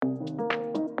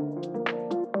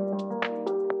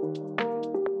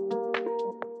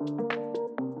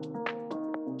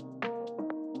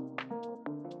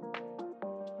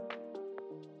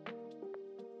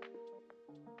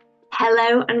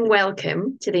Hello and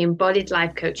welcome to the Embodied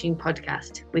Life Coaching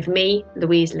Podcast with me,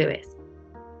 Louise Lewis.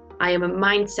 I am a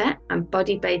mindset and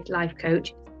body-based life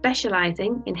coach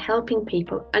specialising in helping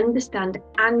people understand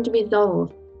and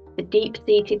resolve the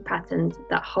deep-seated patterns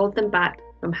that hold them back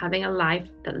from having a life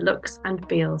that looks and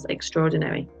feels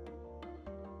extraordinary.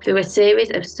 Through a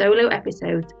series of solo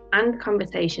episodes and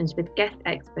conversations with guest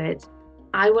experts,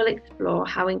 I will explore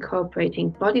how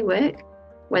incorporating bodywork,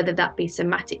 whether that be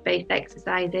somatic-based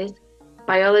exercises,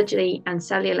 biology and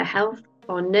cellular health,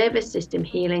 or nervous system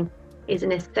healing, is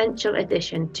an essential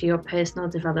addition to your personal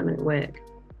development work.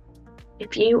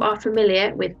 If you are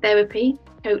familiar with therapy,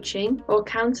 coaching, or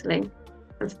counselling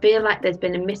and feel like there's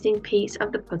been a missing piece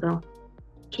of the puzzle,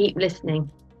 keep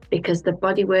listening, because the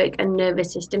bodywork and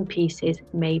nervous system pieces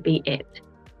may be it.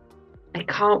 I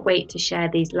can't wait to share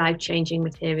these life-changing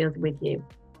materials with you.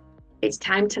 It's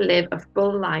time to live a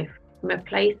full life from a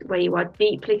place where you are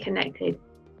deeply connected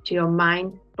to your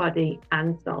mind, body,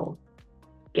 and soul.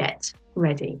 Get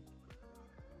ready.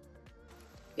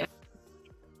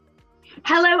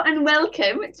 Hello and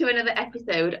welcome to another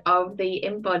episode of the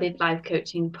Embodied Life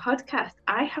Coaching Podcast.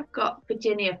 I have got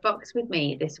Virginia Fox with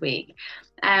me this week.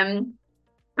 And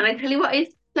I tell you what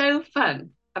is so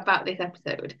fun about this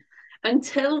episode.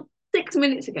 Until 6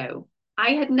 minutes ago,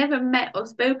 I had never met or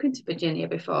spoken to Virginia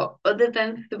before, other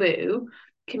than through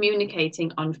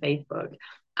communicating on Facebook.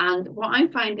 And what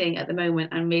I'm finding at the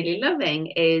moment and really loving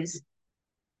is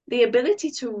the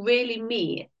ability to really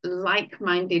meet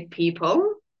like-minded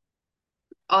people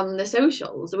on the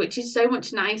socials, which is so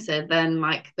much nicer than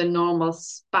like the normal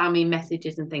spammy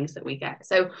messages and things that we get.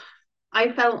 So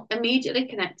I felt immediately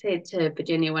connected to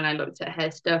Virginia when I looked at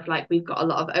her stuff. Like, we've got a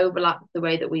lot of overlap. The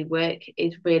way that we work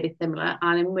is really similar.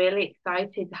 And I'm really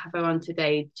excited to have her on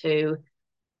today to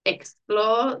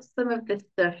explore some of the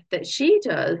stuff that she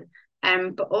does,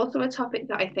 but also a topic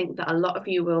that I think that a lot of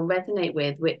you will resonate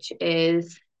with, which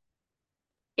is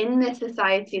in the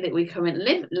society that we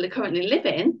currently live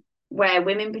in, where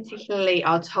women particularly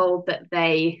are told that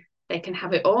they can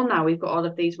have it all now. We've got all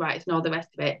of these rights and all the rest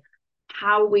of it.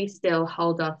 How we still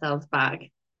hold ourselves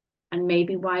back, and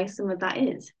maybe why some of that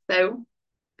is. So,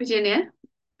 Virginia,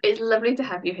 it's lovely to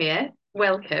have you here.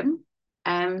 Welcome.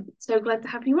 So glad to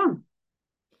have you on.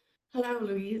 Hello,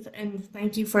 Louise, and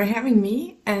thank you for having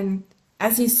me. And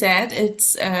as you said,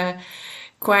 it's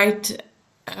quite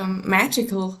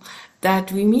magical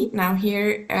that we meet now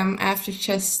here after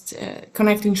just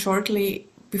connecting shortly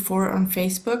before on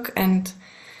Facebook. And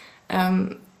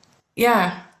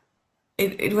yeah,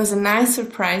 it was a nice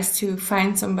surprise to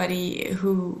find somebody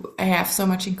who I have so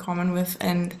much in common with.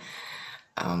 And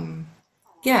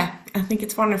yeah, I think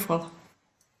it's wonderful.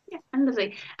 Yeah, and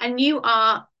lovely. And you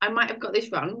are, I might have got this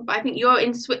wrong, but I think you're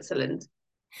in Switzerland.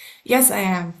 Yes, I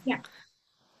am. Yeah,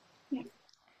 yeah,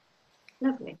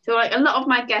 lovely. So like a lot of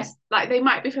my guests, like they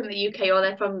might be from the UK or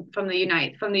they're from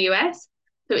the US.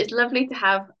 So it's lovely to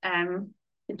have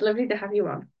you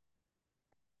on.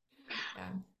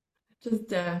 Yeah.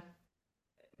 Just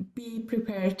be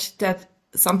prepared that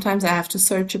sometimes I have to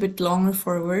search a bit longer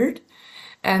for a word.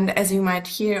 And as you might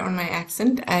hear on my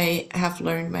accent, I have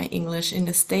learned my English in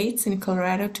the States, in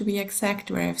Colorado to be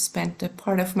exact, where I've spent a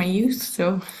part of my youth.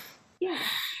 So, Yeah.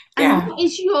 And yeah. what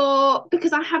is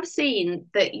because I have seen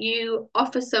that you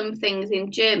offer some things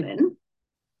in German,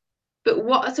 but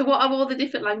what are all the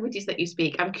different languages that you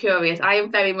speak? I'm curious. I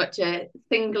am very much a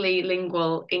singly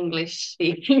lingual English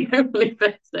speaking only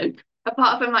person,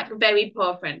 apart from like very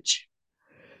poor French.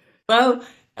 Well,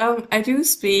 I do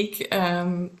speak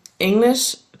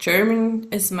English. German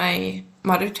is my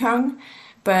mother tongue,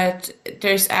 but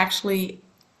there's actually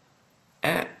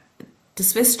the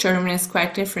Swiss German is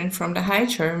quite different from the High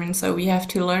German, so we have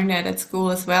to learn that at school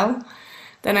as well.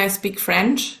 Then I speak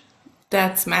French.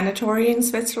 That's mandatory in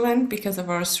Switzerland because of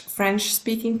our French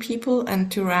speaking people.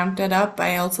 And to round that up,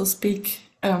 I also speak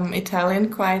Italian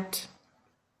quite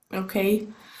okay.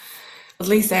 At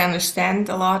least I understand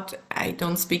a lot. I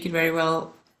don't speak it very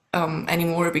well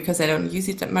anymore because I don't use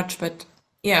it that much. But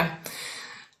yeah,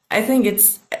 I think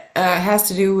it's has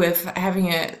to do with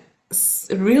having a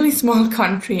really small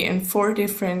country and four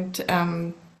different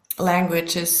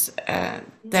languages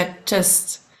that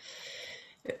just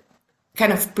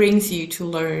kind of brings you to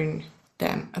learn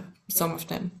them, some of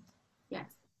them. Yes.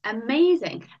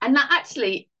 Amazing. And that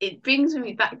actually it brings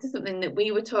me back to something that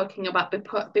we were talking about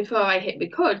before I hit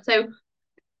record. So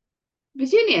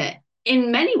Virginia,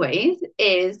 in many ways,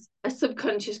 is a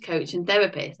subconscious coach and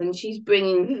therapist, and she's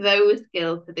bringing those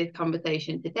skills to this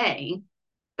conversation today.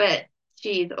 But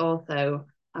she's also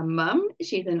a mum.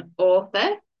 She's an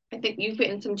author. I think you've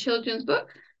written some children's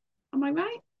books. Am I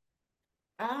right?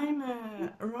 I'm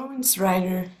a romance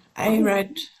writer. I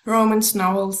write romance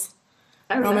novels,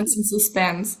 Oh, romance lovely. and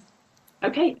suspense.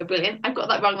 Okay, brilliant. I've got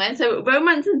that wrong then. So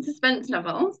romance and suspense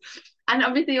novels, and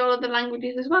obviously all of the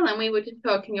languages as well. And we were just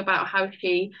talking about how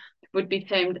she would be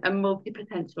termed a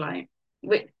multi-potentialite,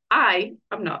 which I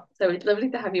am not. So it's lovely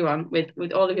to have you on with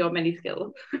all of your many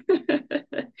skills.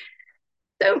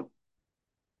 So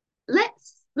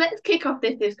let's kick off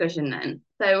this discussion then.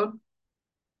 So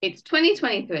it's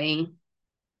 2023.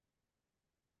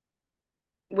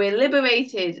 We're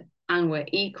liberated and we're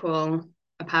equal,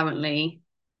 apparently.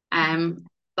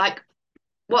 Like,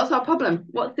 what's our problem?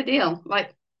 What's the deal?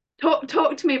 Like,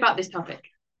 talk to me about this topic.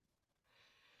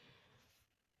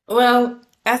 Well,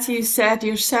 as you said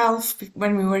yourself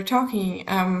when we were talking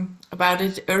about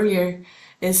it earlier,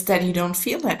 is that you don't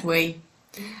feel that way.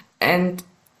 And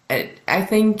I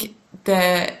think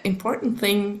the important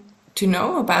thing to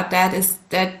know about that is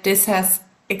that this has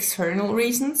external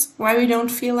reasons why we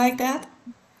don't feel like that.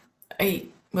 I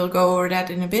will go over that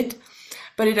in a bit.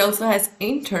 But it also has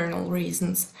internal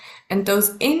reasons. And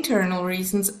those internal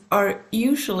reasons are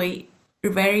usually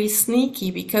very sneaky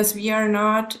because we are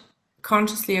not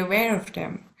consciously aware of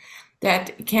them.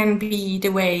 That can be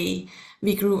the way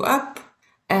we grew up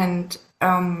and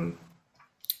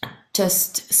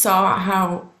just saw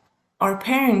how our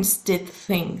parents did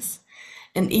things.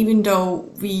 And even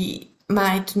though we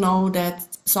might know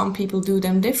that some people do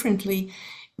them differently,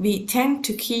 we tend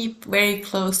to keep very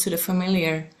close to the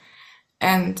familiar.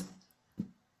 And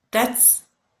that's,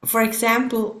 for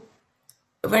example,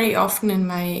 very often in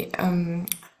my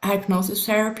hypnosis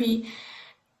therapy,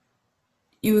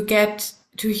 you get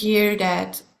to hear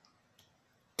that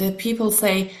the people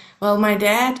say, well, my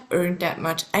dad earned that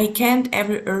much. I can't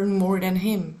ever earn more than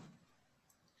him.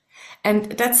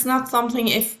 And that's not something,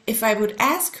 if I would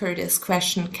ask her this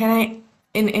question, can I,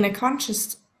 in a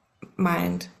conscious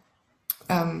mind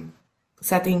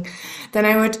setting, then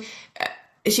I would,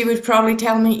 she would probably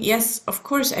tell me, yes, of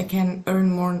course I can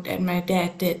earn more than my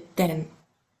dad did then.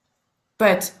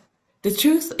 But the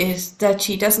truth is that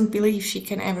she doesn't believe she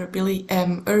can ever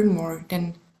earn more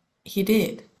than he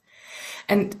did.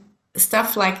 And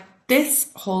stuff like this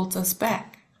holds us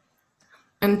back.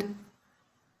 And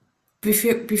if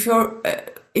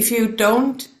you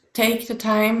don't take the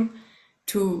time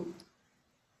to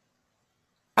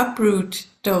uproot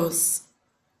those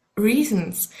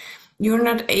reasons, you're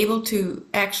not able to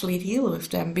actually deal with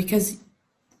them because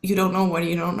you don't know what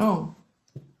you don't know.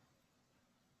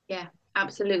 Yeah,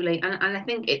 absolutely. And I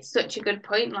think it's such a good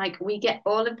point. Like, we get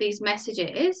all of these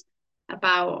messages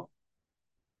about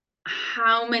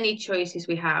how many choices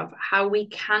we have, how we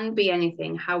can be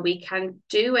anything, how we can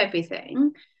do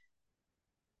everything.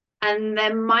 And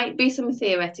there might be some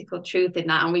theoretical truth in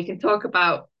that, and we can talk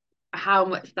about how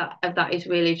much that of that is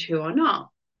really true or not.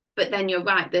 But then you're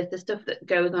right, there's the stuff that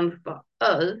goes on for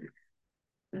us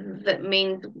that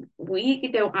means we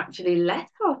don't actually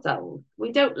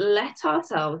we don't let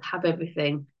ourselves have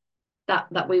everything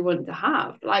that we want to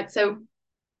have. Like, so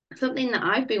something that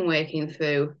I've been working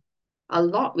through a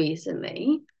lot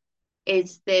recently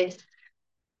is this,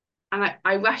 and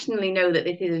I rationally know that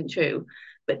this isn't true,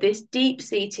 but this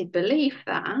deep-seated belief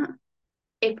that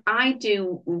if I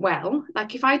do well,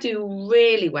 like if I do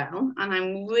really well and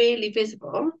I'm really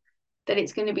visible, that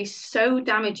it's going to be so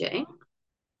damaging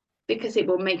because it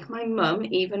will make my mum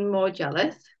even more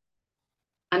jealous,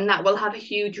 and that will have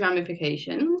huge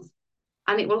ramifications,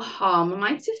 and it will harm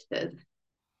my sisters.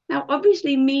 Now,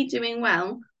 obviously, me doing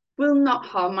well will not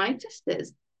harm my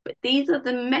sisters, but these are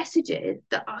the messages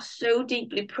that are so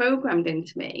deeply programmed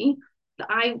into me that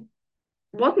I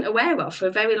wasn't aware of for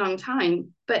a very long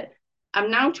time. But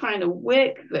I'm now trying to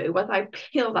work through as I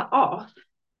peel that off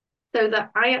so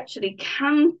that I actually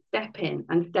can step in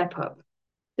and step up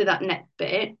to that next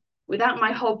bit without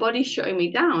my whole body shutting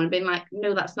me down and being like,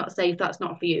 no, that's not safe, that's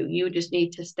not for you. You just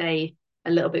need to stay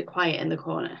a little bit quiet in the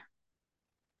corner.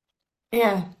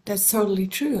 Yeah, that's totally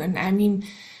true. And I mean,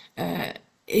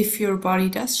 if your body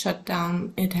does shut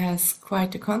down, it has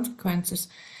quite the consequences.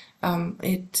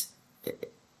 It,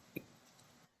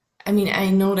 I mean, I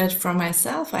know that from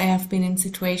myself. I have been in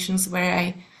situations where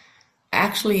I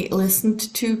actually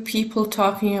listened to people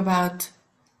talking about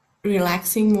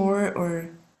relaxing more or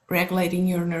regulating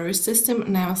your nervous system,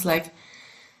 and I was like,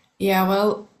 yeah,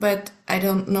 well, but I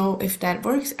don't know if that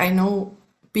works. I know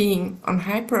being on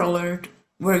hyper alert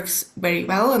works very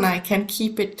well, and I can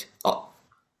keep it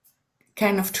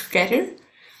kind of together.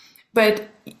 But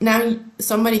now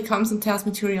somebody comes and tells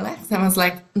me to relax. And I was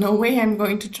like, no way I'm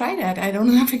going to try that. I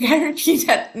don't have a guarantee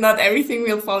that not everything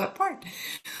will fall apart.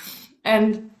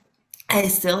 And I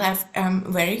still have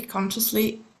very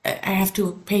consciously I have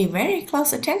to pay very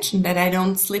close attention that I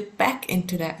don't slip back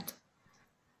into that.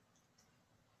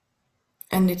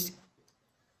 And it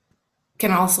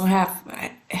can also have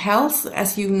health,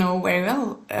 as you know very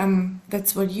well.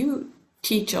 That's what you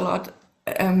teach a lot.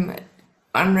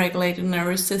 Unregulated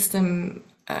nervous system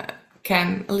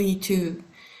can lead to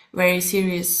very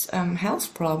serious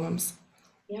health problems.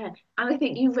 Yeah. And I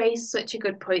think you raised such a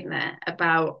good point there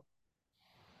about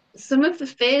some of the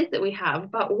fears that we have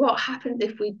about what happens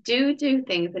if we do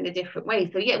things in a different way.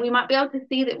 So yeah, we might be able to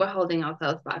see that we're holding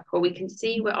ourselves back, or we can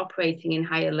see we're operating in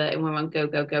high alert and we're on go,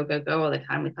 go, go, go, go all the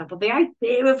time. It's like, well, the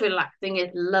idea of relaxing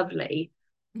is lovely.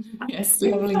 Yes,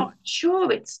 I'm lovely. not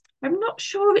sure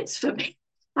it's for me.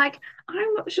 Like,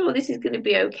 I'm not sure this is going to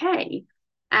be okay.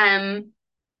 And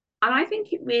I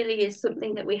think it really is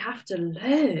something that we have to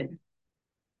learn.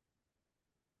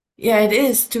 Yeah, it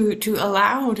is to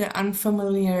allow the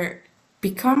unfamiliar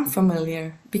become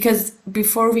familiar, because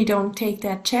before we don't take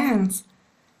that chance,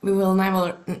 we will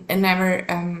never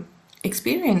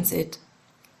experience it.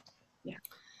 Yeah.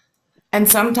 And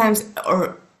sometimes,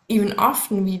 or even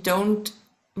often, we don't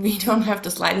have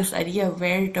the slightest idea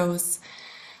where those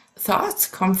thoughts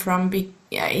come from.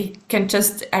 I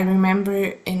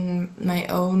remember in my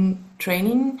own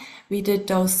training, we did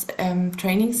those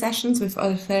training sessions with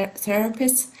other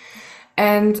therapists,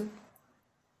 and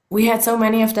we had so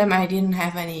many of them, I didn't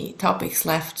have any topics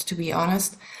left, to be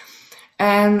honest.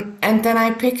 And then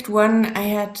I picked one. I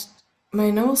had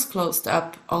my nose closed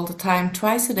up all the time.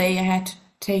 Twice a day, I had to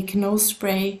take nose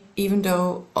spray, even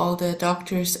though all the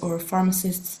doctors or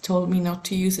pharmacists told me not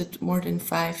to use it more than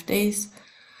 5 days.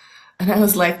 And I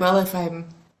was like, well, if I'm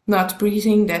not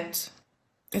breathing, that's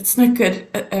not good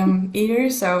either.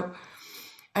 So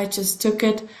I just took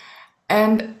it.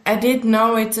 And I did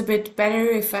know it's a bit better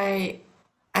if I'm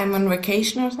on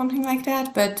vacation or something like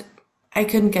that, but I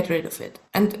couldn't get rid of it.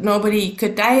 And nobody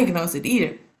could diagnose it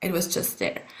either. It was just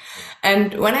there.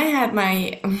 And when I had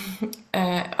my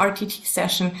RTT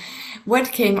session,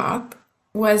 what came up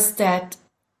was that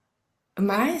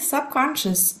my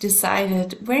subconscious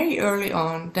decided very early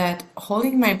on that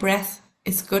holding my breath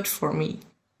is good for me.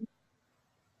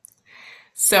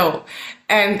 So,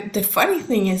 and the funny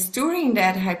thing is, during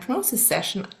that hypnosis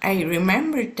session, I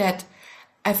remembered that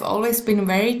I've always been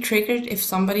very triggered if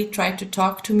somebody tried to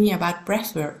talk to me about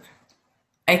breath work.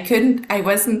 I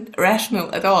wasn't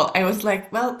rational at all. I was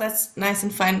like, well, that's nice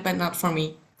and fine, but not for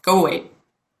me. Go away.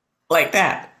 Like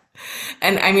that.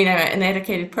 And I mean, I'm an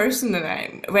educated person and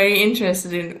I'm very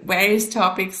interested in various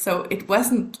topics, so it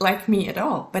wasn't like me at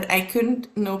all. But I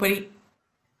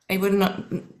would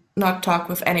not talk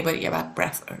with anybody about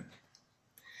breath work.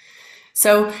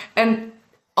 So, and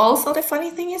also the funny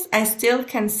thing is, I still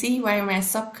can see why my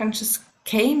subconscious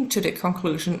came to the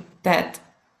conclusion that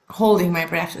holding my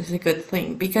breath is a good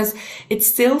thing, because it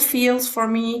still feels for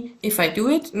me, if I do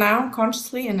it now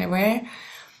consciously and aware,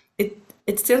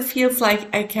 it still feels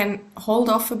like I can hold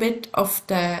off a bit of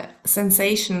the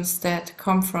sensations that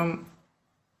come from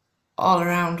all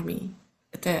around me.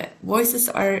 The voices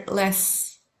are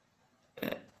less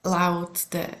loud,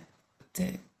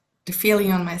 the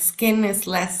feeling on my skin is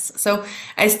less. So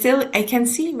I can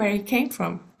see where it came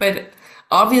from. But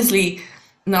obviously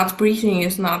not breathing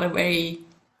is not a very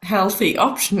healthy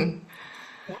option.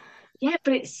 Yeah,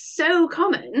 but it's so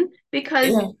common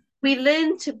because Yeah. we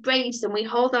learn to brace and we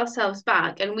hold ourselves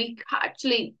back, and we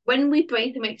actually, when we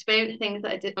brace and we experience things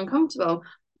that are uncomfortable,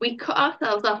 we cut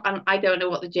ourselves off. And I don't know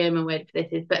what the German word for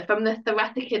this is, but from the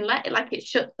thoracic inlet, like it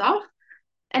shuts off.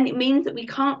 And it means that we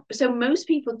can't, so most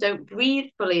people don't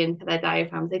breathe fully into their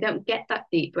diaphragms. They don't get that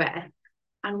deep breath.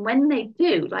 And when they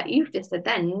do, like you've just said,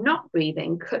 then not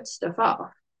breathing cuts stuff off.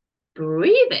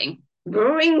 Breathing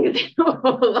brings it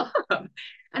all up.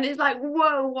 And it's like,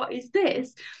 whoa, what is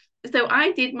this? So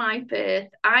I did my first,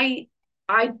 I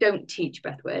don't teach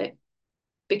breath work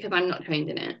because I'm not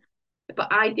trained in it,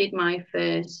 but I did my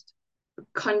first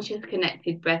conscious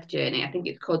connected breath journey. I think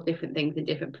it's called different things in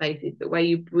different places, but where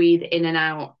you breathe in and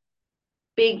out,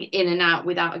 big in and out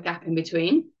without a gap in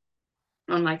between,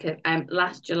 on like a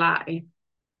last July.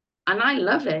 And I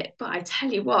love it, but I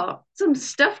tell you what, some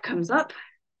stuff comes up.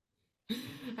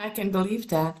 I can believe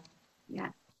that. Yeah.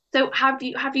 So have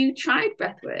you tried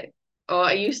breath work? Or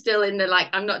are you still in the like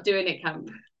I'm not doing it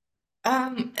camp?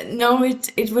 No,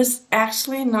 it was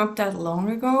actually not that long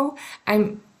ago.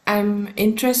 I'm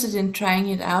interested in trying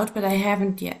it out, but I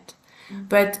haven't yet.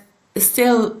 But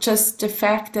still, just the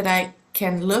fact that I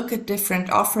can look at different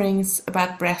offerings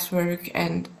about breathwork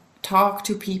and talk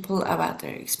to people about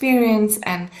their experience,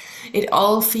 and it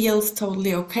all feels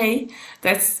totally okay.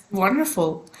 That's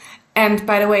wonderful. And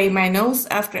by the way, my nose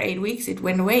after 8 weeks, it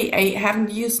went away. I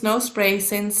haven't used nose spray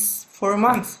since for a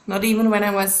month, not even when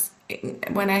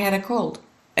I had a cold.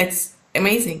 It's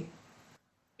amazing.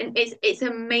 And it's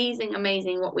amazing,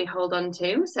 amazing what we hold on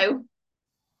to. So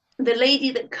the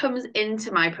lady that comes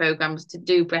into my programs to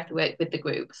do breath work with the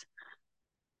groups,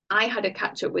 I had a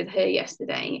catch up with her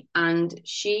yesterday, and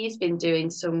she's been doing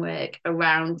some work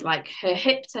around like her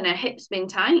hips, and her hips been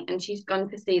tight, and she's gone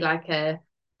to see like a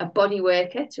body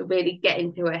worker to really get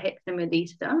into her hips and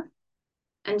release stuff.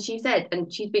 And she said,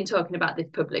 and she's been talking about this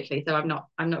publicly, so I'm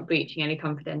not breaching any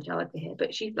confidentiality here,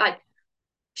 but she's like,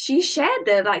 she shared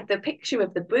the picture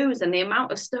of the bruise and the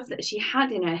amount of stuff that she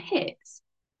had in her hips.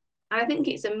 And I think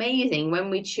it's amazing when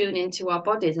we tune into our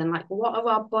bodies and like, what are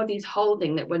our bodies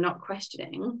holding that we're not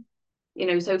questioning? You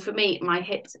know, so for me, my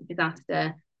hips,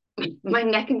 disaster, my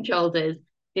neck and shoulders,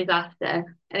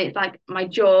 disaster. And it's like my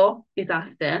jaw,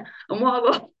 disaster. And what are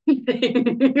all the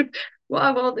things, what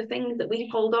are all the things that we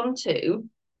hold on to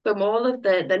from all of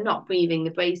the not breathing,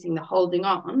 the bracing, the holding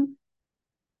on,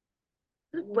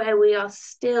 where we are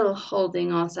still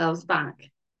holding ourselves back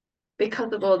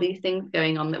because of all these things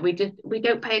going on that we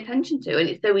don't pay attention to. And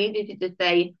it's so easy to just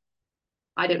say,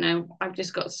 I don't know, I've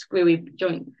just got screwy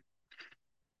joints.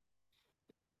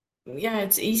 Yeah,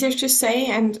 it's easier to say,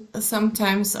 and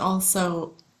sometimes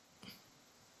also,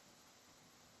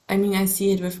 I mean, I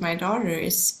see it with my daughter.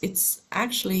 It's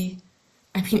actually,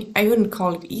 I mean, I wouldn't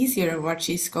call it easier what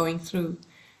she's going through.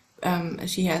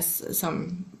 She has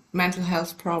some mental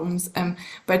health problems,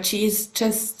 but she's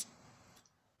just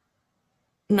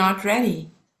not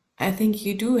ready. I think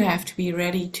you do have to be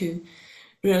ready to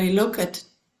really look at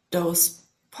those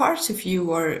parts of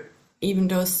you, or even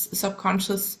those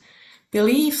subconscious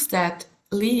beliefs that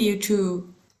lead you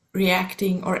to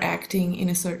reacting or acting in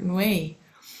a certain way.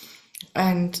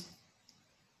 And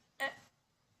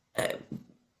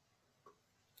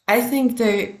I think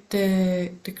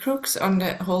the crux on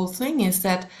the whole thing is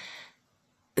that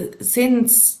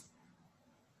since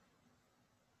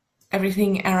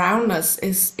everything around us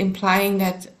is implying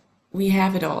that we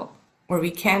have it all, or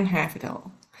we can have it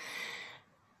all,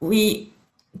 we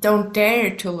don't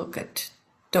dare to look at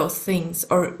those things,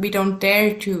 or we don't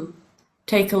dare to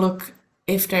take a look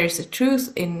if there's a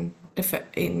truth in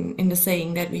the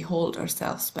saying that we hold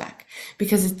ourselves back,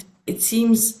 because it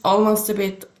seems almost a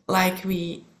bit like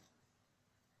we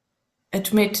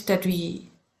admit that we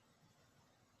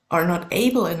are not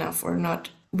able enough or not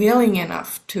willing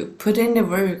enough to put in the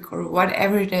work, or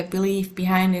whatever the belief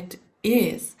behind it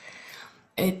is.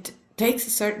 It takes a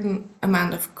certain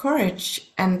amount of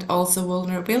courage and also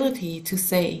vulnerability to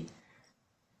say,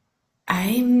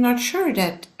 I'm not sure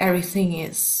that everything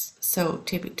is so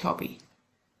tippy-toppy.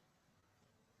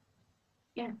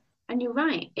 Yeah, and you're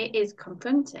right, it is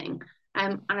confronting.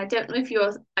 And I don't know if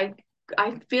yours, I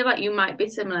feel like you might be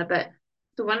similar, but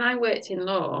so when I worked in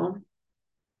law,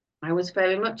 I was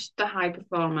very much the high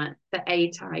performer, the A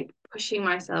type, pushing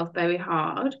myself very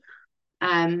hard.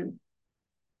 Um,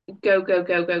 go, go,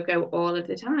 go, go, go all of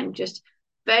the time. Just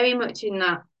very much in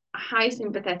that high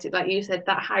sympathetic, like you said,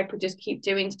 that hyper, just keep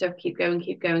doing stuff, keep going,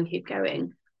 keep going, keep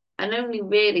going. And only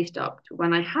really stopped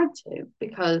when I had to,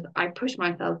 because I pushed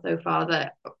myself so far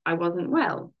that I wasn't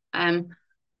well. And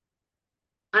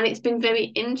it's been very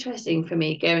interesting for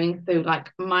me going through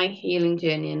like my healing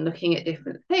journey and looking at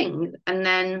different things. And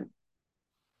then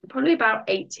probably about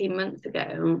 18 months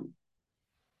ago,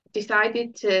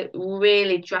 decided to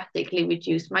really drastically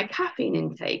reduce my caffeine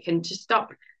intake and to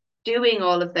stop doing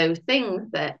all of those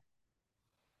things that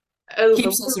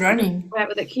Keeps us overwhelm, running.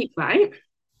 whatever that keep right.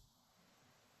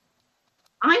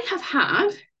 I have had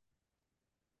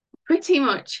pretty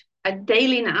much a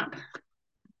daily nap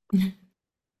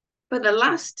for the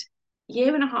last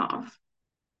year and a half,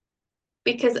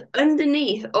 because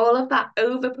underneath all of that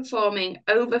overperforming,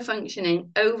 overfunctioning,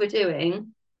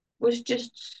 overdoing was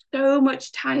just so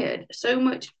much tired, so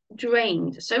much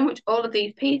drained, so much all of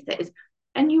these pieces.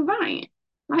 And you're right,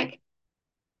 like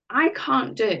I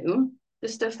can't do the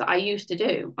stuff that I used to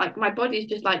do. Like my body's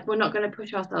just like, we're not going to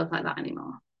push ourselves like that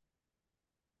anymore.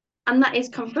 And that is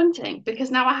confronting,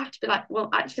 because now I have to be like, well,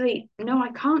 actually, no, I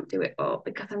can't do it all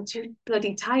because I'm too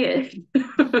bloody tired.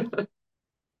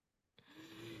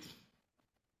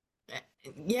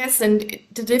 Yes, and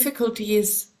the difficulty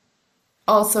is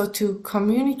also to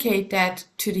communicate that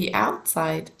to the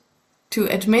outside, to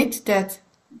admit that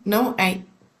no, I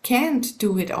can't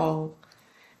do it all.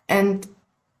 And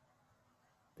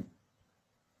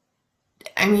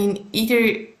I mean,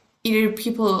 either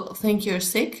people think you're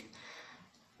sick,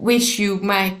 which you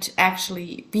might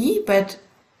actually be, but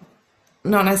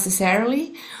not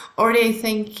necessarily, or they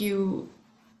think you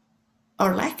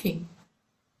are lacking,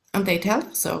 and they tell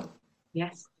you so.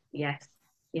 Yes, yes,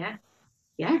 yeah,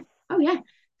 yeah. Oh, yeah.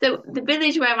 So the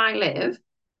village where I live,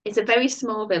 it's a very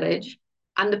small village,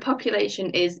 and the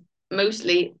population is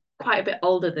mostly quite a bit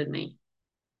older than me.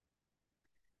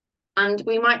 And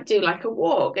we might do like a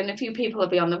walk, and a few people will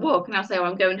be on the walk, and I'll say, "Oh,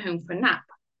 I'm going home for a nap."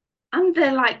 And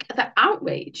they're like, the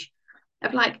outrage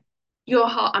of like,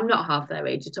 I'm not half their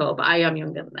age at all, but I am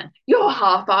younger than them. You're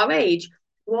half our age.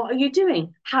 What are you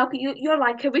doing? How can you're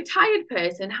like a retired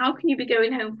person. How can you be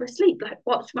going home for sleep? Like,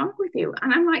 what's wrong with you?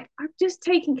 And I'm like, I've just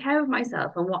taken care of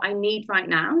myself and what I need right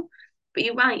now. But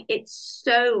you're right, it's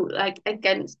so like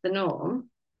against the norm.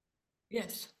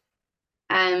 Yes.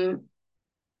 Um,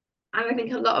 and I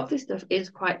think a lot of this stuff is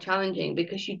quite challenging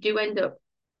because you do end up,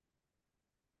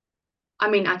 I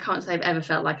mean, I can't say I've ever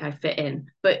felt like I fit in,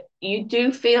 but you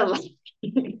do feel like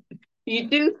you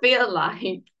do feel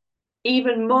like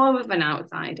even more of an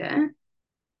outsider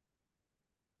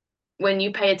when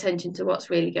you pay attention to what's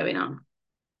really going on.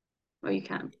 Or you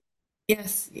can.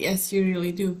 Yes, yes, you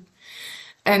really do.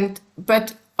 And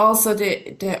but also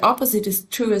the opposite is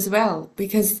true as well,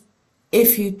 because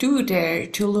if you do dare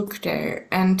to look there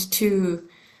and to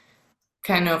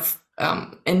kind of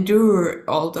endure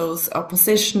all those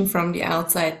opposition from the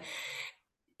outside,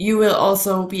 you will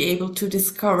also be able to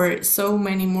discover so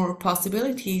many more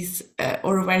possibilities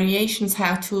or variations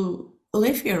how to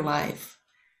live your life.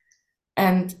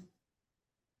 And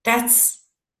that's,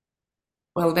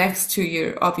 well, next to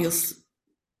your obvious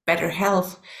better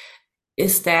health,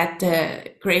 is that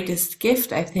the greatest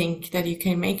gift I think that you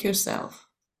can make yourself.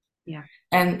 Yeah.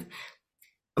 And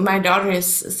my daughter is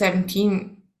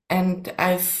 17, and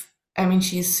I mean,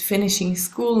 she's finishing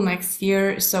school next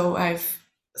year, so I've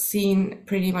seen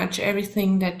pretty much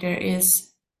everything that there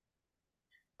is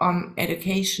on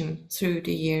education through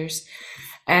the years.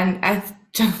 And I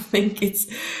just think it's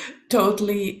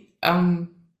totally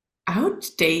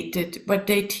outdated what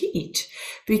they teach,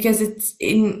 because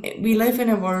we live in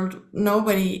a world,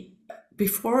 nobody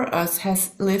before us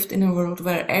has lived in a world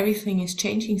where everything is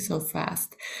changing so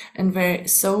fast and where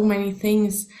so many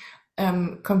things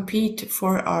compete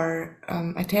for our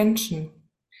attention.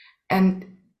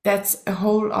 And that's a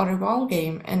whole other ball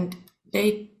game. And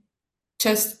they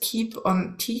just keep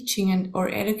on teaching and or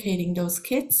educating those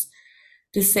kids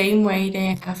the same way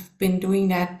they have been doing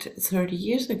that 30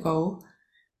 years ago.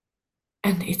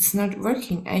 And it's not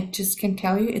working. I just can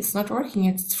tell you it's not working.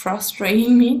 It's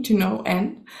frustrating me to no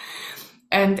end.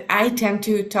 And I tend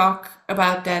to talk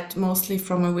about that mostly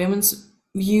from a women's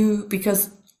view,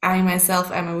 because I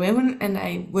myself am a woman, and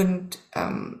I wouldn't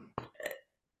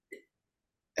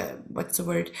what's the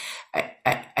word?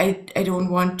 I don't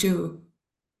want to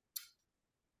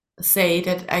say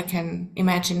that I can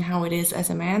imagine how it is as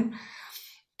a man.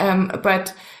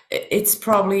 But it's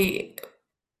probably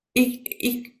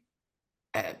it's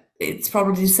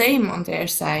probably the same on their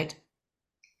side.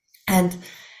 And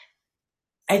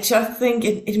I just think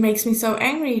it makes me so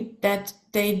angry that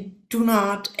they do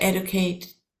not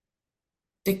educate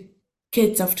the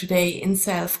kids of today in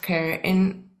self-care,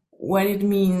 in what it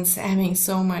means having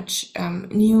so much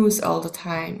news all the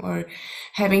time, or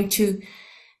having to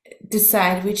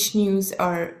decide which news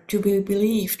are to be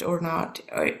believed or not,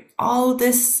 or all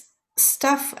this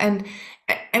stuff. And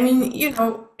I mean,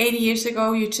 80 years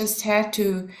ago, you just had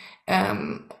to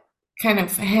kind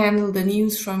of handle the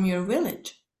news from your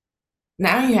village.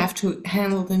 Now you have to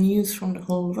handle the news from the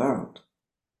whole world.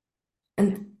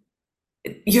 And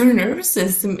your nervous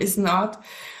system is not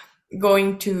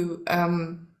going to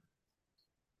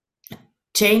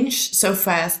change so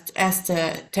fast as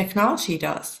the technology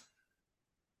does.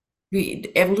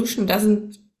 The evolution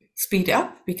doesn't speed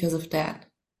up because of that,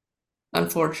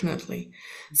 unfortunately.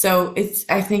 So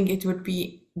I think it would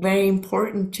be very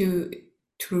important to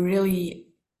really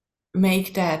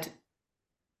make that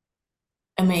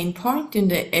a main point in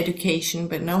the education.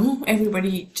 But no,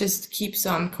 everybody just keeps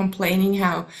on complaining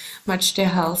how much the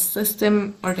health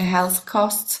system or the health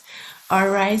costs are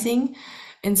rising,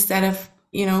 instead of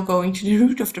going to the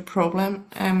root of the problem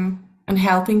and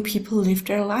helping people live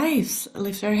their lives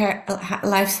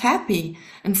happy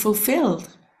and fulfilled.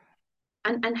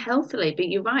 And healthily, but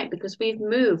you're right, because we've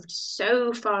moved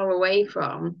so far away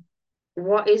from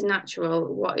what is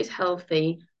natural, what is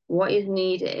healthy, what is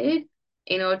needed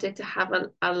in order to have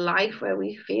a life where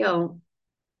we feel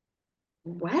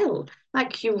well.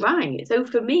 Like, you're right. So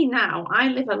for me now, I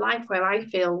live a life where I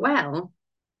feel well,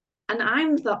 and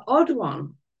I'm the odd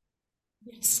one.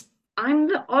 Yes. I'm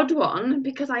the odd one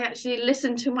because I actually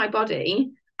listen to my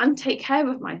body and take care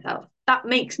of myself. That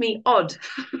makes me odd.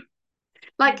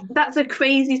 Like, that's a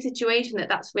crazy situation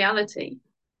that's reality.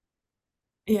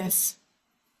 Yes.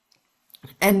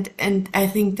 And I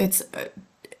think that's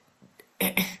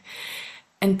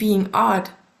and being odd,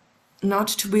 not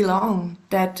to belong,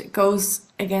 that goes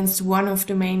against one of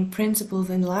the main principles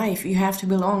in life. You have to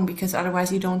belong because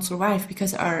otherwise you don't survive,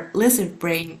 because our lizard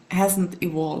brain hasn't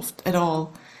evolved at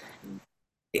all.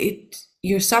 It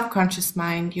Your subconscious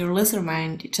mind, your lizard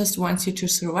mind, it just wants you to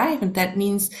survive, and that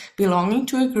means belonging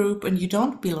to a group, and you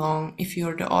don't belong if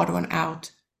you're the odd one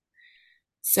out.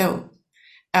 So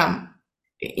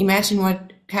imagine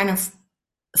what kind of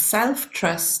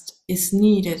self-trust is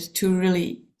needed to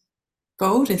really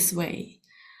go this way.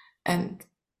 And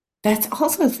that's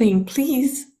also a thing.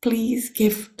 Please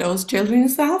give those children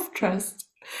self-trust.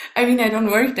 I mean, I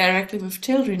don't work directly with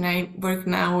children. I work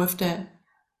now with the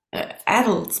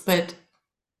adults, but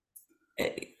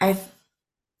I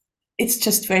it's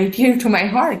just very dear to my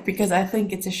heart because I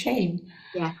think it's a shame.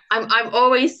 Yeah, I'm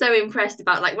always so impressed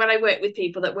about, like, when I work with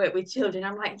people that work with children,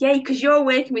 I'm like, yay, because you're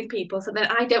working with people, so then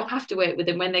I don't have to work with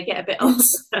them when they get a bit older.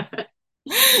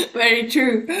 Yes, very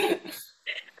true.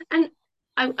 And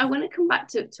I want to come back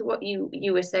to what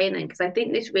you were saying then, because I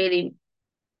think this really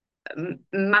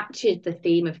matches the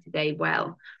theme of today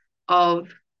well. Of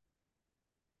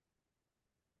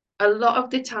a lot of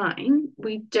the time,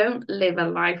 we don't live a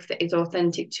life that is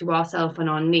authentic to ourselves and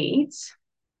our needs,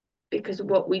 because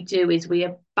what we do is we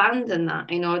abandon that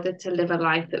in order to live a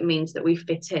life that means that we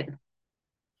fit in.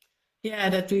 Yeah,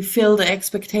 that we feel the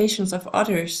expectations of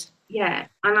others. Yeah,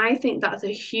 and I think that's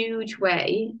a huge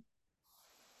way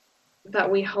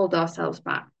that we hold ourselves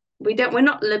back. We're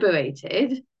not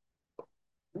liberated,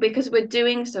 because we're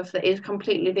doing stuff that is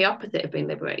completely the opposite of being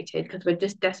liberated, because we're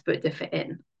just desperate to fit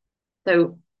in.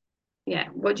 So yeah,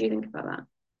 what do you think about that?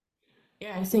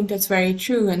 Yeah, I think that's very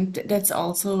true, and that's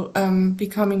also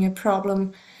becoming a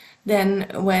problem then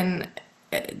when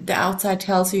the outside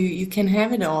tells you you can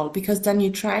have it all, because then you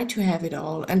try to have it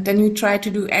all, and then you try to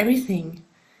do everything,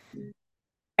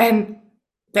 and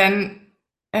then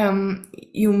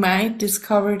you might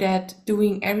discover that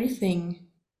doing everything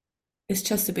is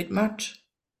just a bit much,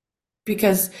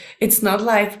 because it's not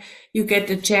like you get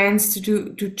the chance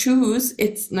to choose.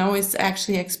 It's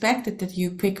actually expected that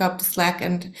you pick up the slack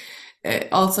and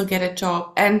also get a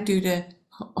job and do the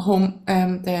home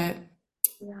the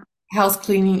Yeah. house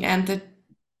cleaning and the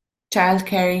child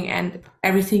caring and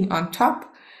everything on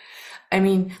top. I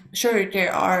mean, sure,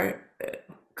 there are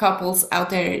couples out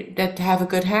there that have a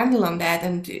good handle on that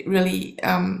and really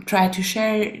try to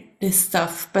share this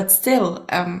stuff, but still,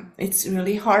 it's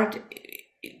really hard,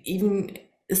 even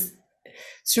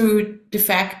through the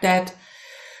fact that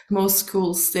most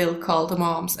schools still call the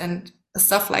moms and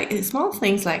stuff, like small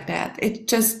things like that. It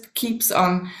just keeps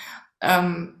on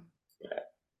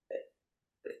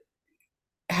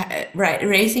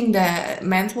raising the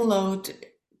mental load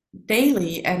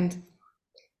daily, and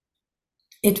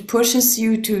it pushes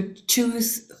you to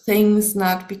choose things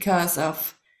not because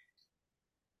of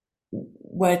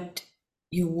what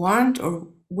you want or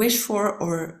wish for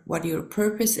or what your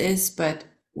purpose is, but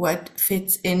what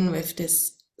fits in with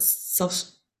this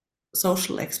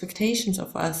social expectations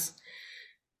of us.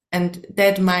 And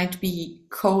that might be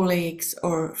colleagues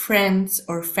or friends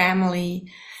or family.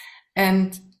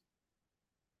 And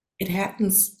it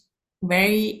happens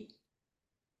very,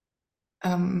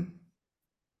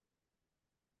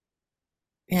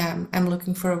 yeah, I'm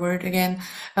looking for a word again.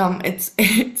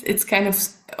 It's kind of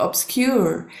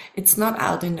obscure. It's not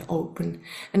out in the open,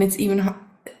 and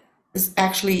it's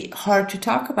actually hard to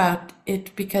talk about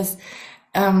it because,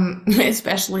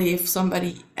 especially if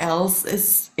somebody else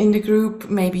is in the group,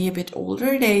 maybe a bit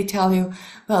older, they tell you,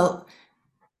 well,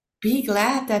 be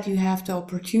glad that you have the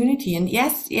opportunity. And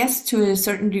yes, to a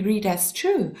certain degree, that's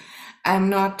true. I'm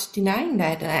not denying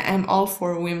that. I'm all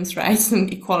for women's rights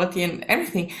and equality and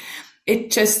everything.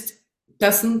 It just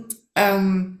doesn't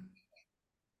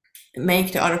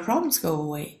make the other problems go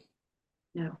away.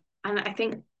 No. And I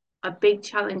think a big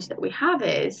challenge that we have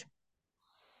is,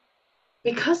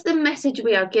 because the message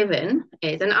we are given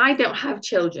is, and I don't have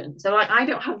children, so like I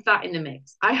don't have that in the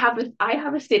mix. I have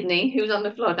a Sydney who's on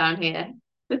the floor down here,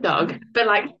 the dog, but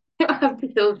like I don't have the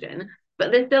children.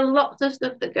 But there's still lots of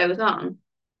stuff that goes on.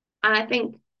 And I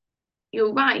think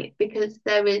you're right, because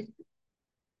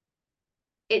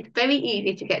it's very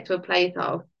easy to get to a place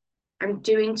of, I'm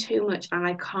doing too much and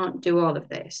I can't do all of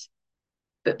this.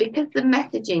 But because the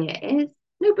messaging is,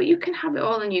 no, but you can have it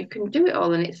all and you can do it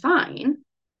all and it's fine,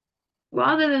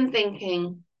 rather than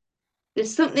thinking,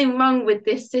 there's something wrong with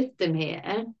this system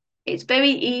here, it's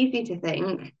very easy to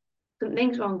think,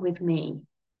 something's wrong with me.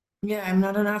 Yeah, I'm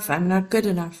not enough. I'm not good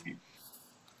enough.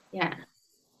 Yeah.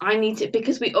 I need to,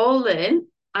 because we all learn,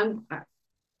 I'm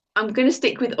I'm going to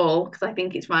stick with all because I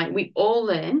think it's right. We all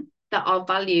learn that our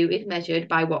value is measured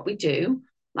by what we do.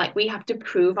 Like we have to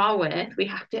prove our worth, we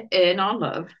have to earn our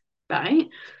love, right?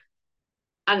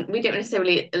 And we don't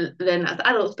necessarily learn that as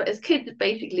adults, but as kids,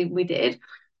 basically, we did.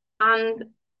 And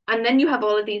and then you have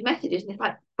all of these messages, and it's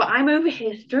like, but I'm over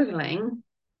here struggling,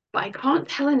 but I can't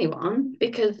tell anyone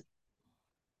because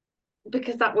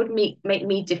that would make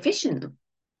me deficient.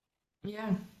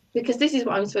 Yeah, Because this is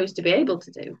what I'm supposed to be able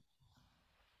to do.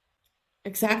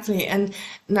 exactly. And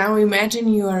now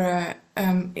imagine you are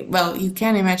well, you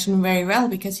can imagine very well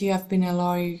because you have been a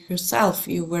lawyer yourself.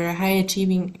 You were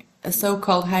a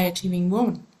so-called high achieving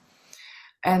woman.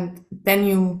 And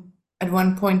then at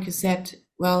one point you said,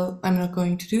 well, I'm not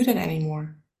going to do that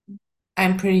anymore.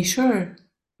 I'm pretty sure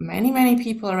many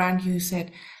people around you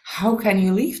said, how can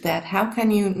you leave that? How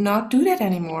can you not do that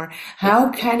anymore?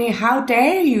 How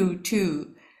dare you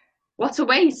to? What a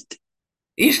waste.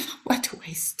 What a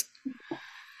waste.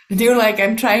 And you're like,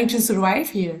 I'm trying to survive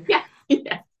here. Yeah.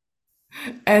 Yeah.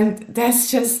 And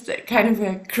that's just kind of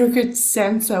a crooked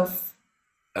sense of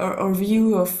or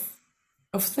view of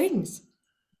things.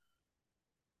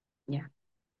 Yeah.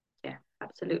 Yeah.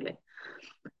 Absolutely.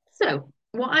 So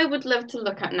what I would love to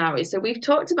look at now is so we've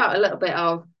talked about a little bit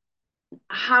of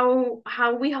how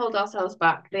we hold ourselves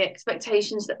back, the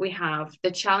expectations that we have,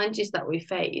 the challenges that we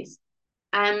face.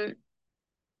 Um,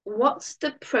 what's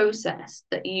the process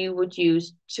that you would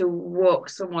use to walk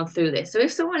someone through this? So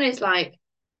if someone is like,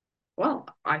 well,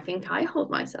 I think I hold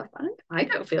myself back. I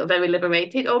don't feel very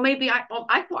liberated, or maybe or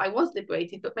I thought I was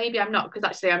liberated, but maybe I'm not because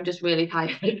actually I'm just really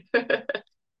tired.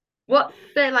 What's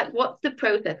the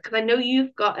process? Because I know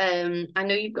you've got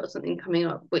something coming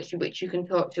up which you can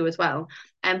talk to as well.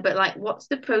 But like what's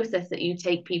the process that you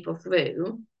take people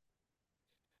through?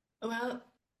 Well,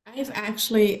 I've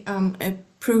actually a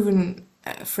proven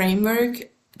framework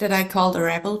that I call the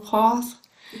rebel path,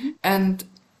 Mhm. and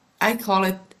I call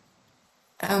it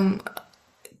um,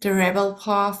 the rebel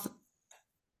path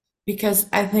because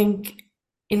I think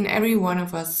in every one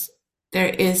of us there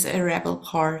is a rebel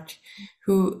part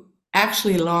who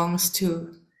actually longs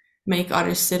to make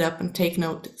others sit up and take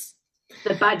notice.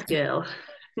 The bad girl.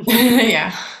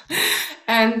 Yeah.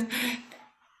 And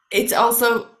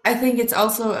I think it's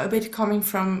also a bit coming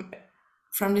from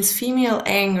this female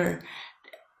anger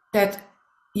that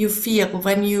you feel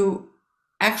when you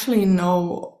actually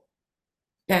know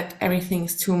that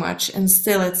everything's too much and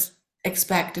still it's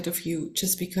expected of you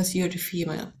just because you're the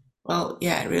female. Well,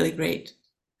 yeah, really great.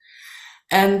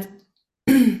 And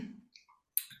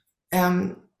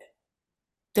um,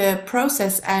 the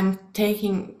process I'm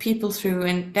taking people through,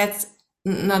 and that's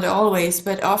not always,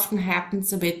 but often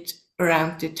happens a bit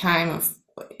around the time of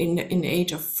in the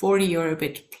age of 40 or a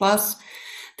bit plus,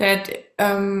 that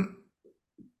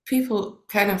people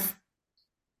kind of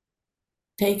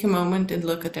take a moment and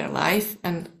look at their life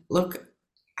and look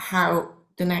how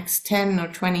the next 10 or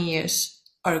 20 years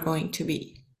are going to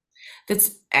be.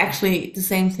 That's actually the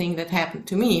same thing that happened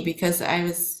to me because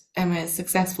I'm a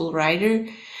successful writer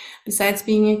besides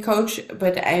being a coach,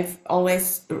 but I've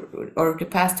always, or the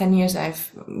past 10 years,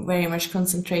 I've very much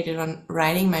concentrated on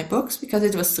writing my books because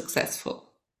it was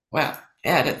successful. Well,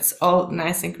 yeah, that's all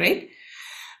nice and great.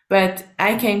 But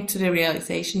I came to the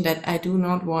realization that I do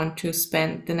not want to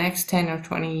spend the next 10 or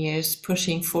 20 years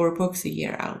pushing 4 books a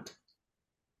year out.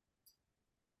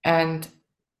 And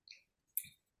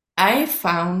I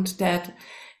found that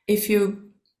if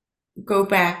you go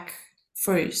back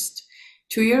first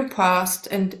to your past,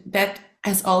 and that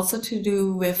has also to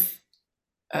do with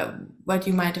what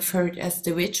you might have heard as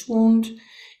the witch wound,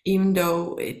 even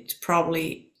though it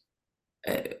probably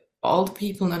all the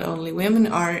people, not only women,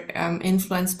 are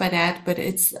influenced by that, but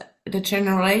it's the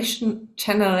generational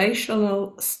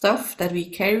stuff that we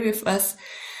carry with us,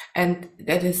 and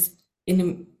that is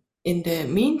in the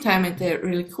meantime, and the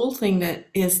really cool thing that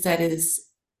is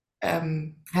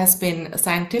has been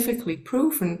scientifically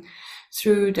proven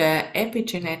through the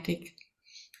epigenetic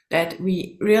that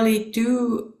we really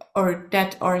do, or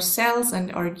that our cells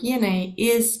and our DNA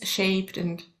is shaped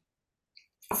and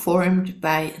formed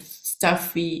by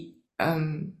stuff we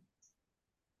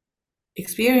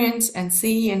experience and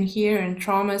see and hear and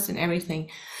traumas and everything.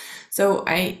 So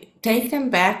I take them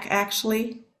back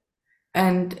actually,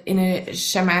 and on a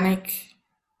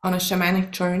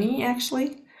shamanic journey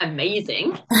actually.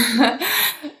 Amazing.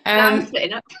 And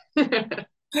sitting up.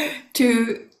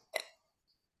 to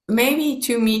maybe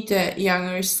to meet a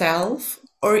younger self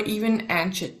or even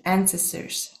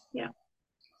ancestors. Yeah.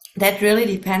 That really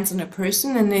depends on a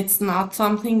person, and it's not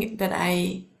something that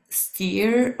I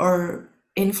steer or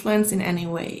influence in any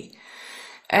way.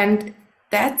 And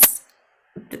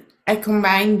I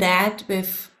combine that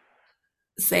with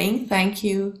saying thank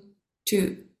you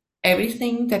to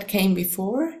everything that came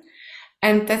before.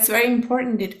 And that's very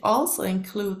important. It also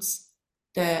includes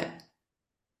the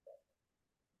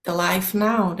life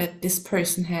now that this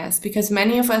person has, because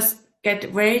many of us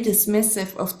get very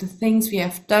dismissive of the things we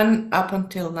have done up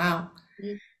until now.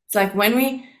 It's like when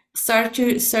we start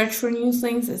to search for new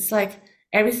things, it's like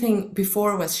everything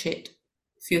before was shit.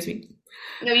 Excuse me.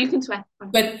 No, you can swear.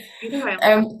 But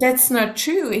that's not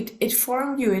true. It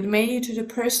formed you. It made you to the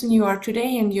person you are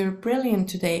today, and you're brilliant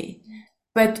today.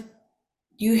 But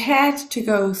you had to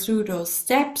go through those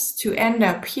steps to end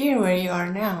up here where you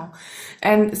are now.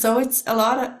 And so it's a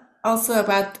lot also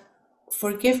about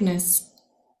forgiveness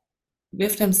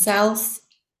with themselves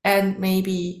and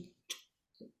maybe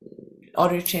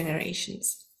other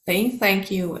generations. Saying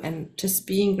thank you and just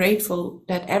being grateful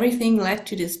that everything led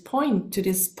to this point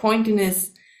in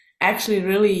this actually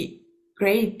really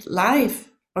great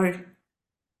life, or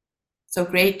so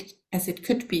great as it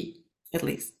could be, at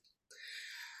least.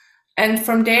 And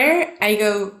from there,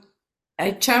 I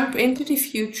jump into the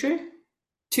future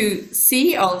to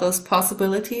see all those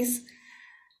possibilities.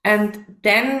 And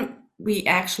then we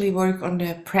actually work on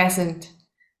the present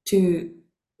to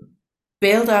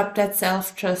build up that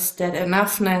self-trust, that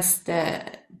enoughness,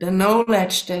 the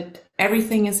knowledge that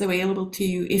everything is available to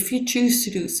you if you choose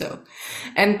to do so.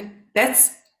 And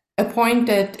that's a point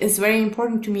that is very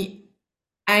important to me.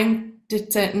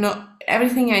 Not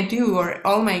everything I do, or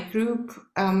all my group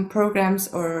programs,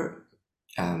 or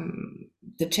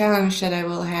the challenge that I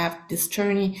will have, this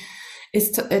journey,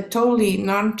 is a totally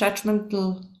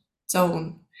non-judgmental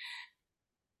zone.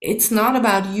 It's not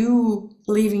about you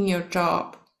leaving your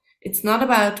job. It's not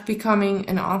about becoming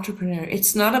an entrepreneur.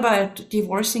 It's not about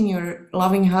divorcing your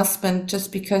loving husband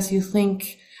just because you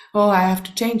think, oh, I have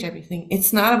to change everything.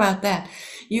 It's not about that.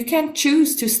 You can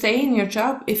choose to stay in your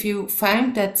job if you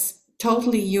find that's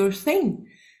totally your thing,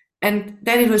 and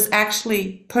that it was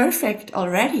actually perfect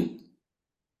already.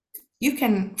 You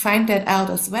can find that out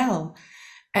as well.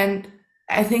 And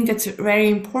I think that's very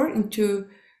important to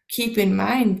keep in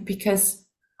mind, because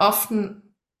often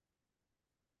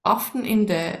in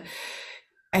the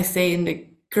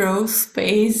growth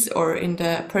space or in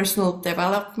the personal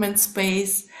development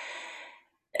space,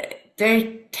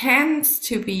 there tends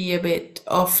to be a bit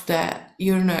of the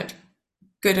you're not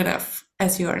good enough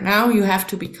as you are now, you have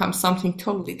to become something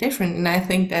totally different. And I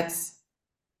think that's,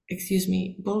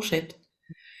 bullshit.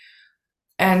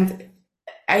 And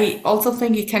I also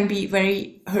think it can be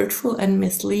very hurtful and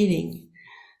misleading.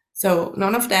 So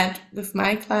none of that with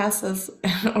my classes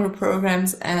or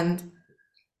programs. And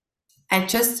I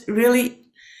just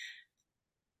really,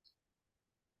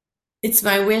 it's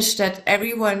my wish that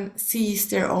everyone sees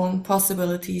their own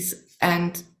possibilities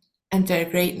and their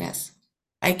greatness.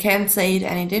 I can't say it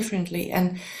any differently.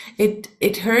 And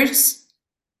it hurts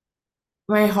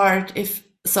my heart if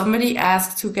somebody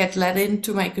asks to get let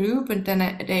into my group and then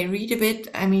they read a bit.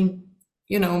 I mean,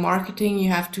 marketing,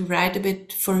 you have to write a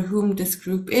bit for whom this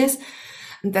group is.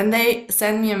 And then they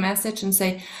send me a message and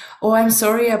say, oh, I'm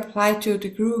sorry, I applied to the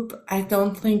group. I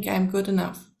don't think I'm good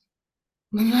enough.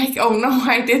 I'm like, oh no,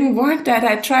 I didn't want that.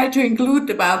 I tried to include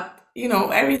about,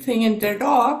 everything in their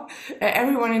dog,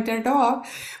 everyone in their dog,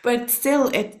 but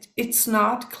still it's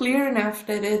not clear enough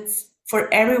that it's for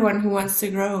everyone who wants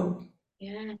to grow.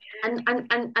 Yeah.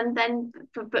 And then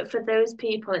for those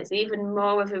people, it's even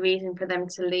more of a reason for them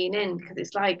to lean in, because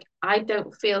it's like, I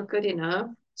don't feel good enough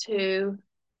to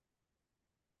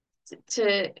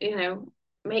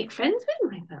make friends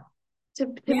with myself,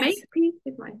 to Yes. make peace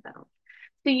with myself.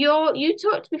 So you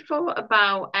talked before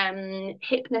about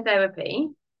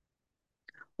hypnotherapy.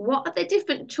 What are the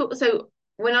different tools? So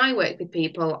when I work with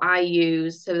people,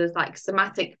 there's like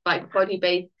somatic, like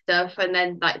body-based stuff, and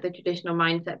then like the traditional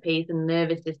mindset piece and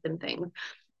nervous system things.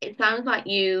 It sounds like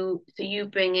you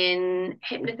bring in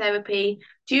hypnotherapy.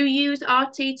 Do you use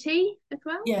RTT as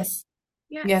well? Yes.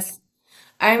 Yeah. Yes.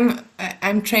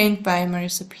 I'm trained by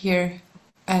Marissa Peer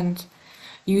and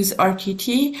use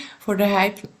RTT for the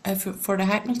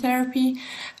hypnotherapy.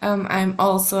 I'm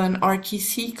also an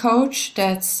RTC coach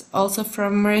that's also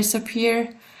from Marissa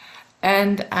Peer,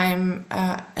 and I'm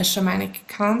a shamanic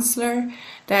counselor.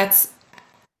 That's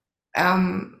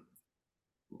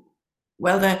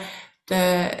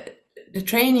the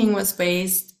training was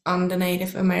based on the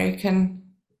Native American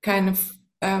kind of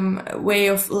way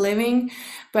of living,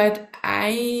 but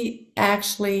I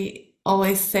actually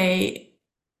always say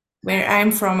where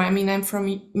I'm from. I mean, I'm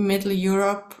from Middle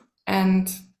Europe,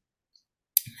 and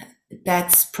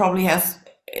that's probably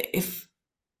if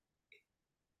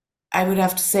I would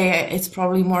have to say, it's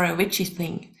probably more a witchy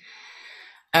thing.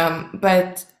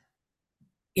 But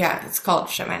yeah, it's called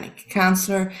shamanic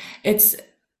counselor. It's,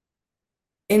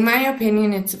 in my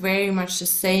opinion, it's very much the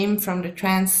same from the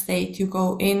trance state you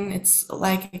go in. It's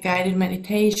like a guided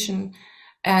meditation,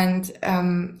 and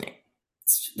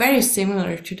it's very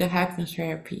similar to the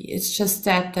hypnotherapy. It's just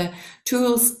that the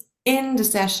tools in the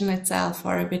session itself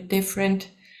are a bit different,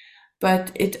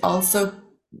 but it also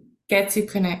gets you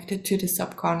connected to the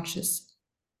subconscious.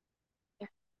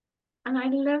 And I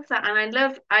love that.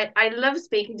 And I love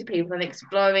speaking to people and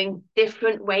exploring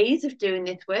different ways of doing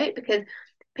this work, because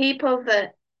people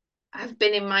that have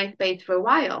been in my space for a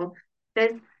while,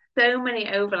 there's so many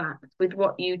overlaps with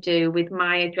what you do with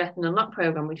my Address and Unlock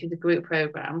program, which is a group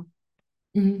program.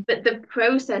 Mhm. But the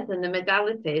process and the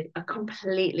modalities are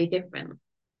completely different.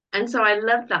 And so I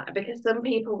love that, because some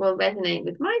people will resonate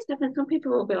with my stuff and some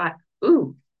people will be like,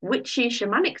 ooh, witchy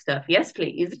shamanic stuff. Yes,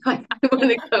 please. Like,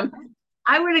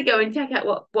 I want to go and check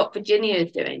out what Virginia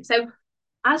is doing. So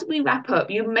as we wrap up,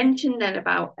 you mentioned then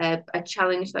about a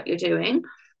challenge that you're doing.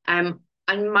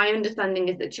 And my understanding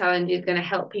is that challenge is going to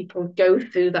help people go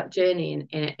through that journey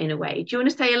in a way. Do you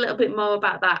want to say a little bit more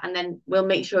about that? And then we'll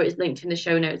make sure it's linked in the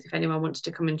show notes if anyone wants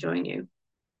to come and join you.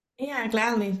 Yeah,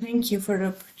 gladly. Thank you for the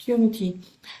opportunity.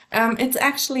 It's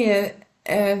actually a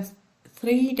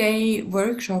 3-day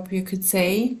workshop, you could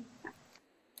say,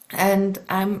 and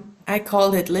I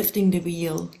called it lifting the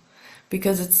wheel,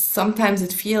 because it's sometimes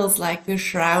it feels like we're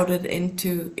shrouded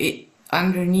into it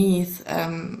underneath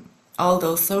all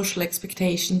those social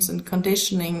expectations and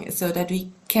conditioning, so that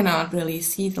we cannot really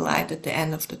see the light at the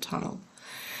end of the tunnel.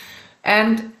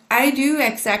 And I do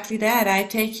exactly that. I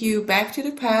take you back to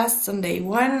the past on day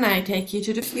one. I take you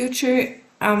to the future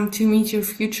to meet your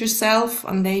future self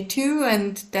on day two.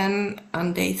 And then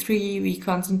on day three, we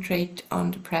concentrate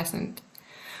on the present.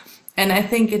 And I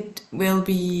think it will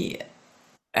be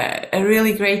a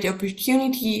really great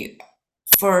opportunity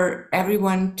for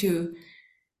everyone to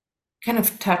kind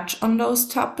of touch on those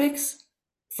topics,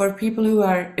 for people who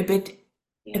are a bit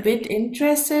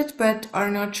interested but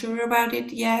are not sure about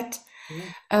it yet.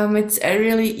 It's a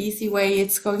really easy way.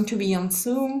 It's going to be on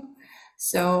Zoom.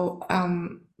 So,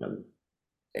 and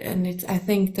I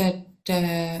think that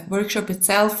the workshop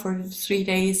itself for 3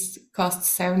 days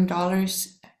costs $7.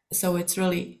 So it's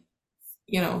really,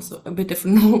 so a bit of a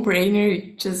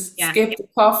no-brainer. Just skip the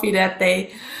coffee that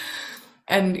day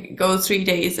and go 3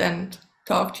 days and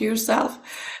talk to yourself.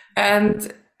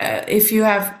 And if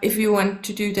you want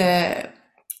to do the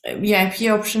VIP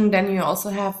option, then you also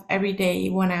have every day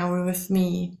 1 hour with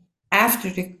me after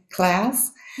the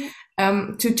class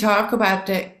to talk about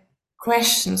the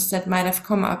questions that might have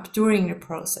come up during the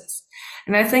process.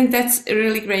 And I think that's a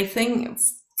really great thing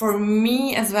for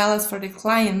me as well as for the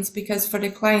clients, because for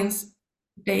the clients,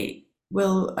 they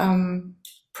will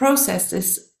process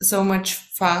this so much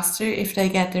faster if they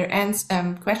get their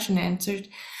question answered.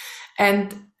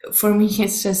 And for me,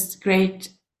 it's just great.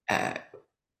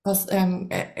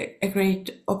 A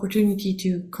great opportunity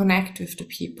to connect with the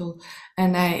people,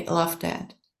 and I love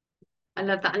that. I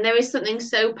love that. And there is something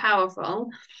so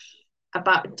powerful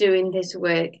about doing this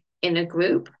work in a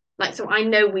group. Like, so I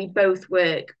know we both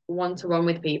work one-to-one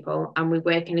with people and we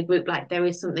work in a group. Like, there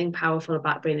is something powerful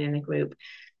about being in a group.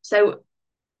 So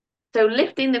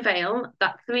lifting the veil,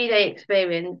 that 3-day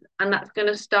experience, and that's going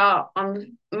to start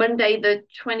on Monday, the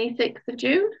 26th of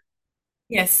June.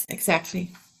 Yes,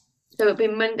 exactly. So it'll be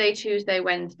Monday, Tuesday,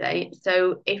 Wednesday.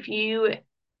 So if you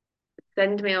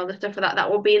send me all the stuff for that, that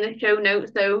will be in the show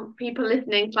notes. So people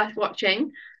listening /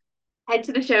 watching, head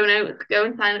to the show notes, go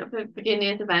and sign up for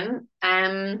Virginia's event.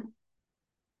 And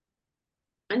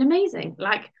amazing.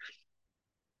 Like,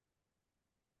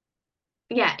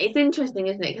 yeah, it's interesting,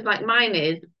 isn't it? Because like mine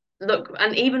is look,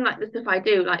 and even like the stuff I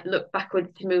do, like look backwards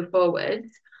to move forwards.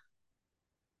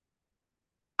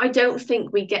 I don't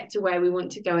think we get to where we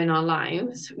want to go in our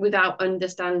lives without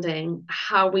understanding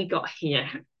how we got here.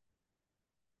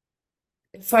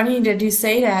 Funny that you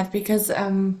say that, because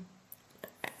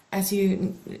as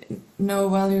you know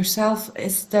well yourself,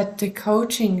 is that the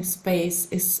coaching space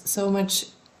is so much.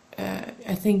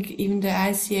 I think even the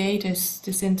ICA,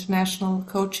 this International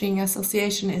Coaching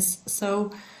Association, is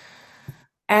so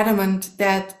adamant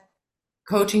that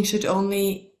coaching should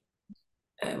only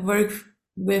work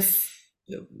with,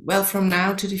 well, from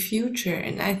now to the future.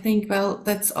 And I think, well,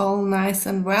 that's all nice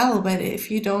and well, but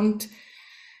if you don't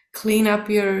clean up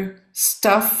your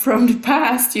stuff from the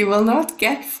past, you will not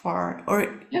get far, or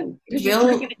it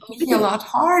will be a lot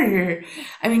harder.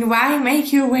 I mean, why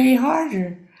make your way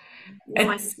harder?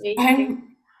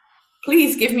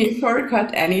 Please give me a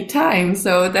shortcut anytime.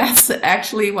 So that's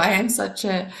actually why I'm such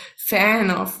a fan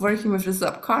of working with the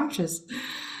subconscious.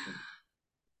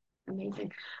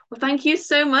 Amazing. Well, thank you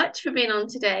so much for being on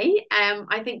today.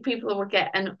 I think people will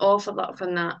get an awful lot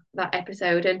from that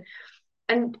episode,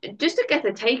 and just to get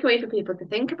a takeaway for people to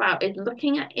think about is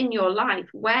looking at in your life,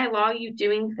 where are you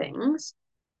doing things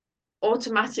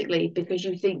automatically because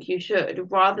you think you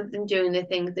should, rather than doing the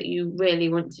things that you really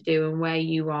want to do and where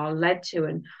you are led to,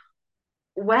 and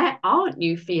where aren't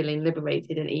you feeling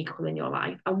liberated and equal in your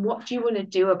life, and what do you want to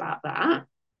do about that?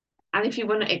 And if you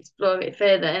want to explore it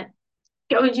further,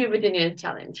 go and do Virginia's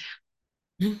challenge.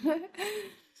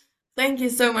 Thank you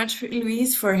so much,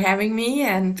 Louise, for having me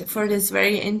and for this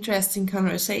very interesting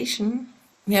conversation.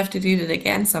 We have to do that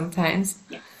again sometimes.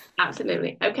 Yeah,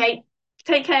 absolutely. Okay.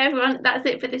 Take care, everyone. That's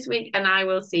it for this week, and I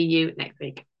will see you next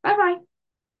week. Bye-bye.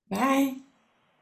 Bye.